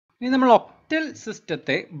ഇനി നമ്മൾ ഒക്ടൽ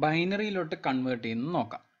സിസ്റ്റത്തെ ബൈനറിയിലോട്ട് കൺവേർട്ട് ചെയ്യുന്നു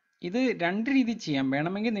നോക്കാം. ഇത് രണ്ട് രീതി ചെയ്യാം.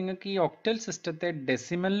 വേണമെങ്കിൽ നിങ്ങൾക്ക് ഈ ഒക്ടൽ സിസ്റ്റത്തെ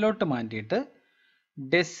ഡെസിമലിലോട്ട് മാറ്റിയിട്ട്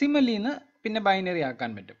ഡെസിമലിൽ നിന്ന് പിന്നെ ബൈനറി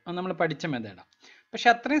ആക്കാൻ പറ്റും. അത് നമ്മൾ പഠിച്ച മെത്തേഡാണ്. പക്ഷെ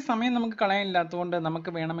അത്രയും സമയം നമുക്ക് കളയാനില്ലാത്തതുകൊണ്ട് നമുക്ക്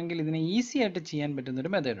വേണമെങ്കിൽ ഇതിനെ ഈസി ആയിട്ട് ചെയ്യാൻ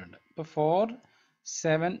പറ്റുന്നൊരു മെത്തേഡുണ്ട്. ഇപ്പോൾ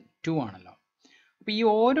 472 ആണല്ലോ. അപ്പോൾ ഈ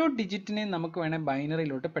ഓരോ ഡിജിറ്റിനെയും നമുക്ക് വേണേൽ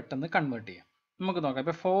ബൈനറിയിലോട്ട് പെട്ടെന്ന് കൺവേർട്ട് ചെയ്യാം. നമുക്ക് നോക്കാം.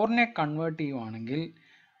 ഇപ്പോൾ 4നെ കൺവേർട്ട് ചെയ്യുവാണെങ്കിൽ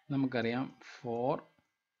നമുക്കറിയാം 4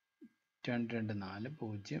 2 2 4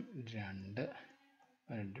 0 2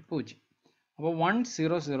 2 0. അപ്പോൾ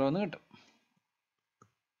 100 എന്ന് കിട്ടും.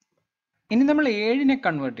 ഇനി നമ്മൾ 7നെ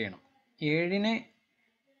കൺവേർട്ട് ചെയ്യണം. 7നെ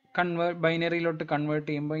ബൈനറിയിലോട്ട് കൺവേർട്ട്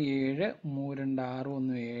ചെയ്യുമ്പോൾ 7 3 2 6 1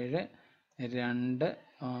 7 2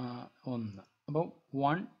 1. അപ്പോൾ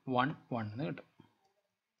 1 1 1 എന്ന് കിട്ടും.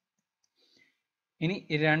 ഇനി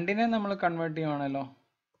 2നെ നമ്മൾ കൺവേർട്ട് ചെയ്യുവാണല്ലോ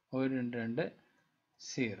 1 2 2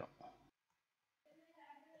 0.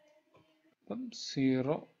 അപ്പം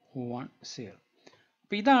 0 1 0.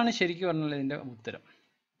 അപ്പം ഇതാണ് ശരിക്കും പറഞ്ഞാൽ ഇതിൻ്റെ ഉത്തരം.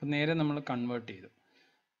 അപ്പം നേരെ നമ്മൾ കൺവേർട്ട് ചെയ്തു.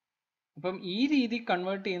 അപ്പം ഈ രീതി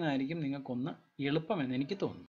കൺവേർട്ട് ചെയ്യുന്നതായിരിക്കും നിങ്ങൾക്കൊന്ന് എളുപ്പമെന്ന് എനിക്ക് തോന്നുന്നു.